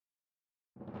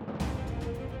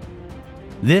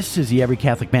This is the Every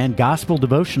Catholic Man Gospel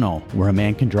Devotional, where a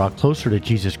man can draw closer to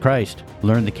Jesus Christ,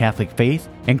 learn the Catholic faith,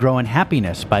 and grow in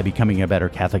happiness by becoming a better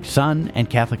Catholic son and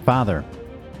Catholic father.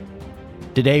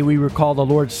 Today we recall the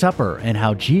Lord's Supper and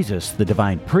how Jesus, the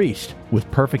divine priest, with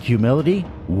perfect humility,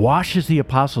 washes the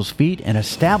apostles' feet and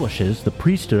establishes the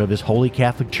priesthood of his holy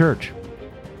Catholic Church.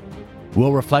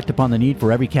 We'll reflect upon the need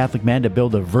for every Catholic man to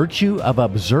build a virtue of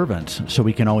observance so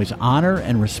we can always honor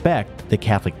and respect the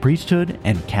Catholic priesthood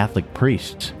and Catholic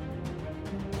priests.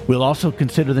 We'll also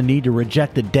consider the need to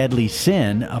reject the deadly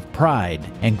sin of pride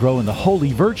and grow in the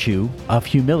holy virtue of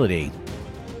humility.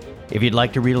 If you'd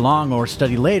like to read along or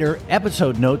study later,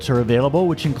 episode notes are available,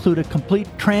 which include a complete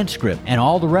transcript and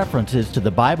all the references to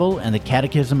the Bible and the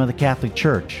Catechism of the Catholic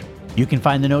Church. You can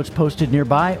find the notes posted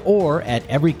nearby or at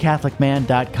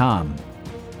everycatholicman.com.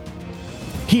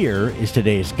 Here is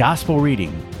today's Gospel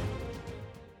reading.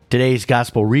 Today's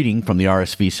Gospel reading from the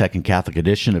RSV Second Catholic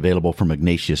Edition, available from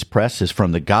Ignatius Press, is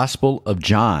from the Gospel of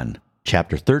John,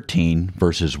 chapter 13,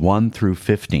 verses 1 through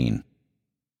 15.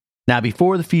 Now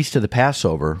before the feast of the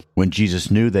Passover, when Jesus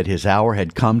knew that his hour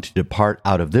had come to depart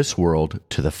out of this world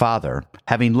to the Father,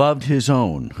 having loved his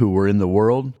own who were in the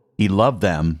world, he loved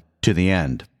them to the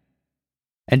end.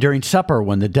 And during supper,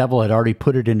 when the devil had already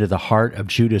put it into the heart of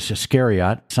Judas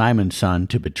Iscariot, Simon's son,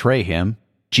 to betray him,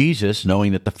 Jesus,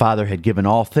 knowing that the Father had given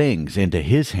all things into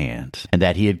his hands, and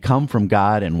that he had come from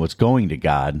God and was going to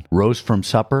God, rose from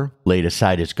supper, laid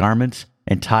aside his garments,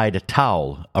 and tied a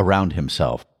towel around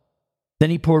himself. Then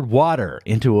he poured water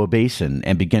into a basin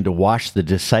and began to wash the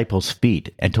disciples'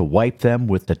 feet and to wipe them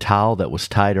with the towel that was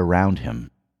tied around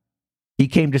him. He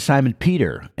came to Simon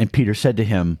Peter, and Peter said to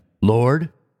him, "Lord,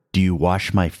 do you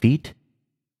wash my feet?"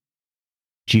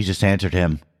 Jesus answered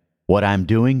him, "What I am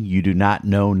doing you do not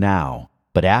know now,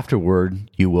 but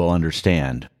afterward you will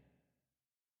understand."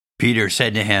 Peter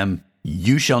said to him,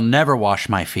 "You shall never wash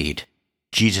my feet."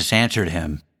 Jesus answered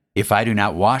him, "If I do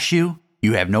not wash you,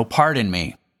 you have no part in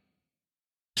me."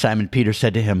 Simon Peter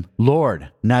said to him,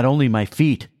 "Lord, not only my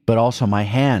feet, but also my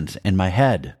hands and my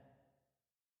head."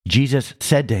 Jesus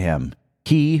said to him,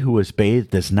 "He who is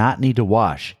bathed does not need to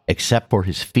wash, except for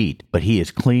his feet, but he is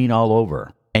clean all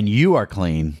over. And you are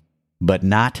clean, but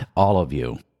not all of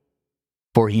you."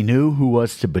 For he knew who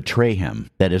was to betray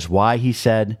him. That is why he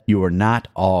said, "You are not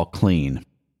all clean."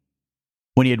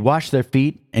 When he had washed their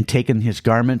feet and taken his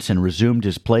garments and resumed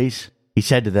his place, he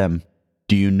said to them,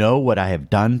 "Do you know what I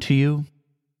have done to you?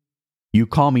 You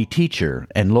call me teacher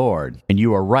and Lord, and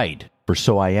you are right, for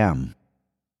so I am.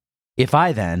 If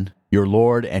I then, your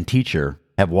Lord and teacher,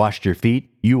 have washed your feet,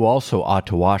 you also ought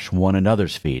to wash one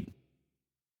another's feet.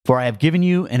 For I have given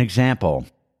you an example,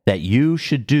 that you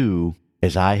should do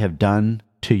as I have done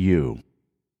to you."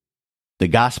 The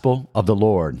Gospel of the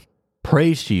Lord.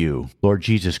 Praise to you, Lord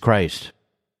Jesus Christ.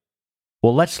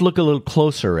 Well, let's look a little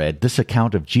closer at this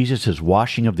account of Jesus'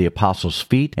 washing of the apostles'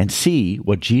 feet and see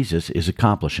what Jesus is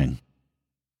accomplishing.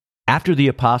 After the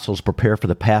apostles prepare for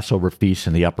the Passover feast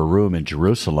in the upper room in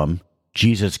Jerusalem,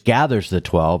 Jesus gathers the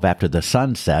 12 after the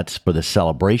sun sets for the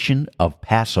celebration of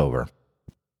Passover.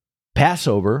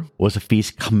 Passover was a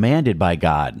feast commanded by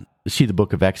God. See the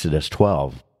book of Exodus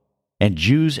 12. And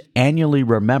Jews annually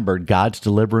remembered God's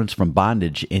deliverance from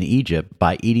bondage in Egypt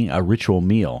by eating a ritual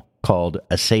meal called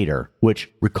a Seder, which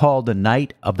recalled the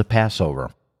night of the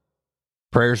Passover.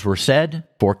 Prayers were said,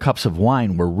 4 cups of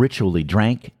wine were ritually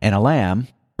drank, and a lamb,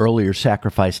 earlier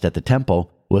sacrificed at the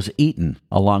temple, was eaten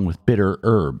along with bitter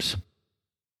herbs.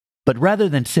 But rather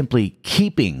than simply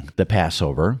keeping the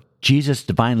Passover, Jesus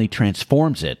divinely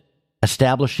transforms it,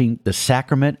 establishing the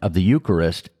sacrament of the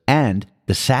Eucharist and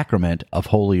the sacrament of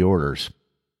holy orders.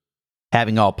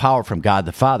 Having all power from God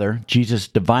the Father, Jesus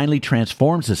divinely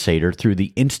transforms the Seder through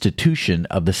the institution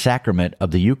of the sacrament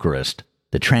of the Eucharist,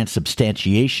 the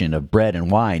transubstantiation of bread and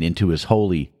wine into his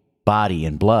holy body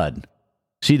and blood.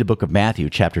 See the book of Matthew,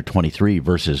 chapter 23,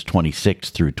 verses 26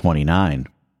 through 29.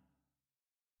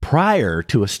 Prior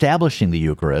to establishing the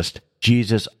Eucharist,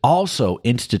 Jesus also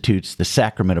institutes the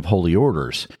sacrament of holy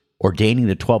orders, ordaining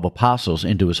the 12 apostles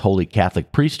into his holy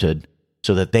Catholic priesthood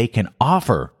so that they can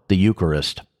offer the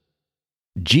Eucharist.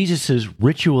 Jesus'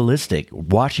 ritualistic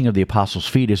washing of the apostles'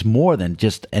 feet is more than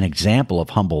just an example of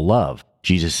humble love.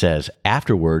 Jesus says,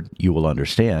 "Afterward you will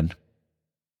understand."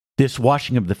 This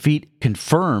washing of the feet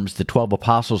confirms the 12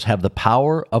 apostles have the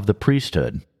power of the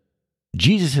priesthood.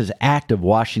 Jesus' act of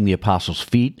washing the apostles'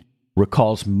 feet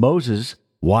recalls Moses'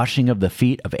 washing of the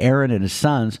feet of Aaron and his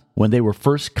sons when they were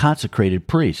first consecrated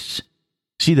priests.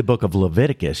 See the book of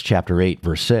Leviticus, chapter 8,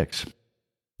 verse 6.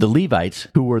 The Levites,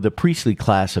 who were the priestly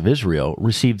class of Israel,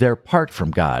 received their part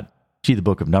from God. See the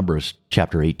book of Numbers,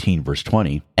 chapter 18, verse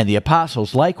 20. And the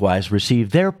apostles likewise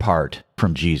received their part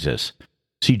from Jesus.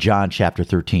 See John chapter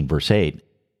 13, verse 8,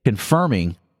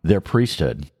 confirming their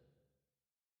priesthood.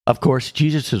 Of course,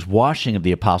 Jesus' washing of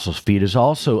the apostles' feet is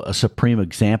also a supreme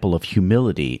example of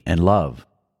humility and love.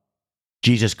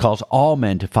 Jesus calls all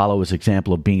men to follow his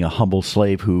example of being a humble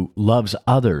slave who loves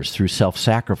others through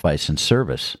self-sacrifice and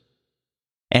service.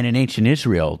 And in ancient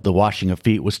Israel, the washing of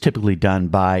feet was typically done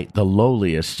by the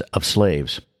lowliest of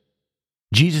slaves.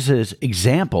 Jesus'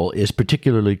 example is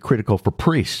particularly critical for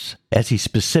priests, as he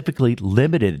specifically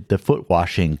limited the foot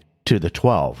washing to the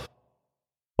 12.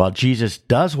 While Jesus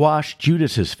does wash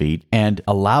Judas's feet and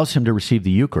allows him to receive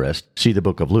the Eucharist, see the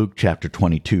book of Luke, chapter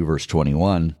 22, verse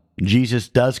 21, Jesus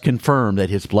does confirm that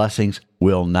his blessings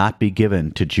will not be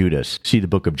given to Judas. See the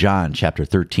book of John, chapter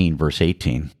 13, verse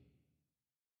 18.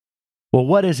 Well,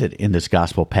 what is it in this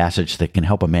gospel passage that can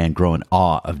help a man grow in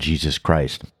awe of Jesus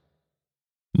Christ?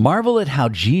 Marvel at how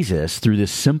Jesus, through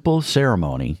this simple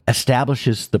ceremony,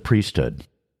 establishes the priesthood.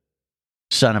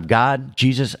 Son of God,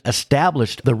 Jesus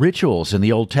established the rituals in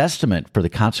the Old Testament for the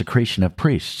consecration of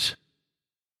priests.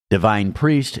 Divine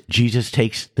priest, Jesus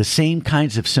takes the same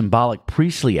kinds of symbolic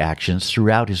priestly actions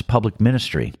throughout his public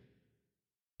ministry.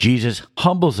 Jesus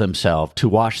humbles himself to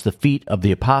wash the feet of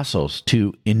the apostles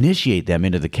to initiate them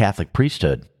into the Catholic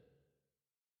priesthood.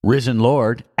 Risen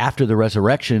Lord, after the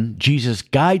resurrection, Jesus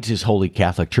guides his holy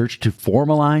Catholic Church to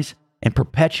formalize and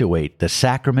perpetuate the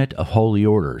sacrament of holy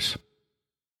orders.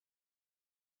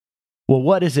 Well,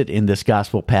 what is it in this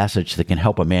gospel passage that can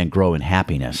help a man grow in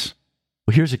happiness?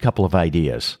 Well, here's a couple of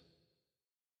ideas.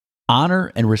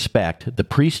 Honor and respect the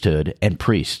priesthood and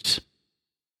priests.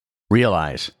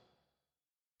 Realize,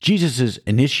 Jesus'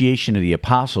 initiation of the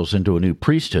apostles into a new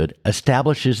priesthood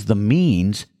establishes the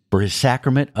means for his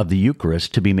sacrament of the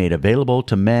Eucharist to be made available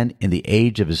to men in the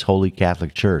age of his holy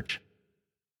Catholic Church.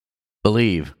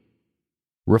 Believe.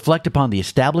 Reflect upon the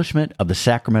establishment of the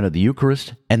sacrament of the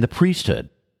Eucharist and the priesthood.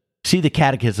 See the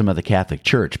Catechism of the Catholic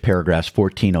Church, paragraphs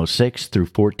 1406 through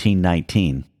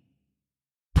 1419.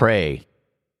 Pray.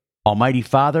 Almighty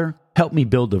Father, help me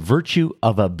build the virtue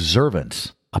of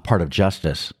observance, a part of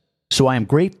justice. So I am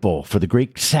grateful for the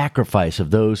great sacrifice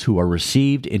of those who are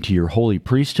received into your holy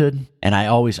priesthood, and I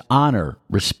always honor,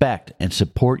 respect, and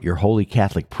support your holy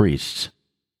Catholic priests.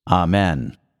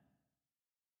 Amen.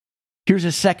 Here's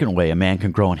a second way a man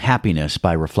can grow in happiness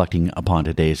by reflecting upon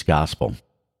today's gospel.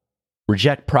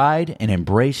 Reject pride and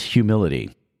embrace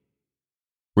humility.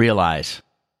 Realize,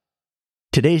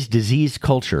 today's diseased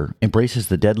culture embraces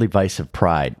the deadly vice of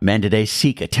pride. Men today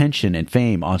seek attention and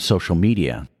fame on social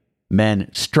media. Men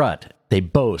strut, they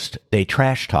boast, they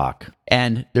trash talk,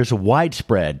 and there's a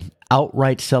widespread,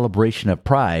 outright celebration of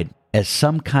pride as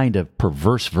some kind of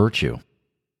perverse virtue.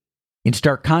 In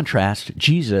stark contrast,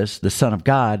 Jesus, the Son of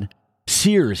God,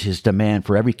 sears his demand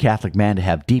for every Catholic man to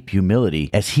have deep humility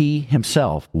as he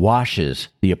himself washes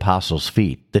the apostles'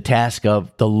 feet, the task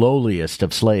of the lowliest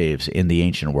of slaves in the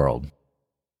ancient world.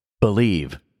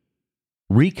 Believe.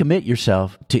 Recommit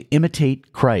yourself to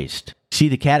imitate Christ. See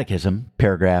the Catechism,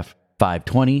 paragraph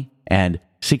 520 and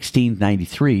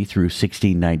 1693 through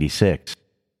 1696.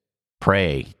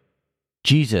 Pray.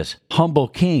 Jesus, humble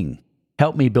King,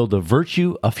 help me build the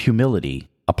virtue of humility,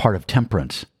 a part of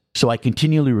temperance. So I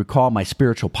continually recall my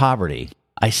spiritual poverty.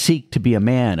 I seek to be a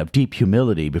man of deep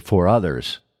humility before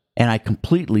others, and I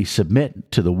completely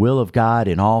submit to the will of God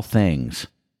in all things.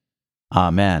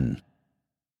 Amen.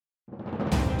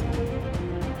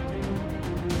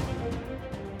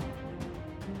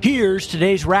 Here's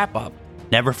today's wrap-up.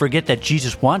 Never forget that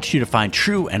Jesus wants you to find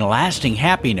true and lasting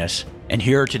happiness. And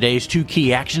here are today's 2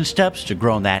 key action steps to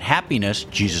grow in that happiness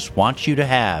Jesus wants you to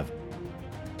have.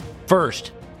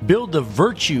 First, build the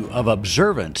virtue of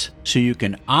observance so you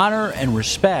can honor and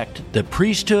respect the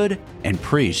priesthood and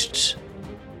priests.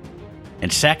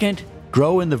 And second,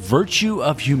 grow in the virtue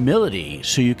of humility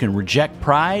so you can reject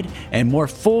pride and more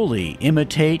fully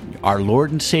imitate our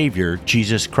Lord and Savior,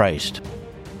 Jesus Christ.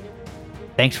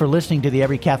 Thanks for listening to the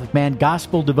Every Catholic Man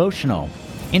Gospel Devotional.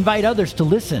 Invite others to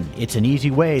listen. It's an easy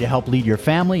way to help lead your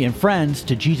family and friends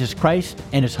to Jesus Christ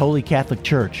and His Holy Catholic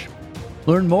Church.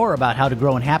 Learn more about how to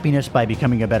grow in happiness by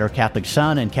becoming a better Catholic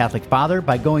son and Catholic father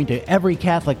by going to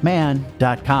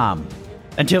everycatholicman.com.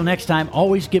 Until next time,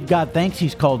 always give God thanks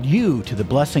He's called you to the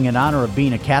blessing and honor of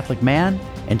being a Catholic man,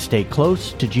 and stay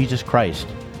close to Jesus Christ.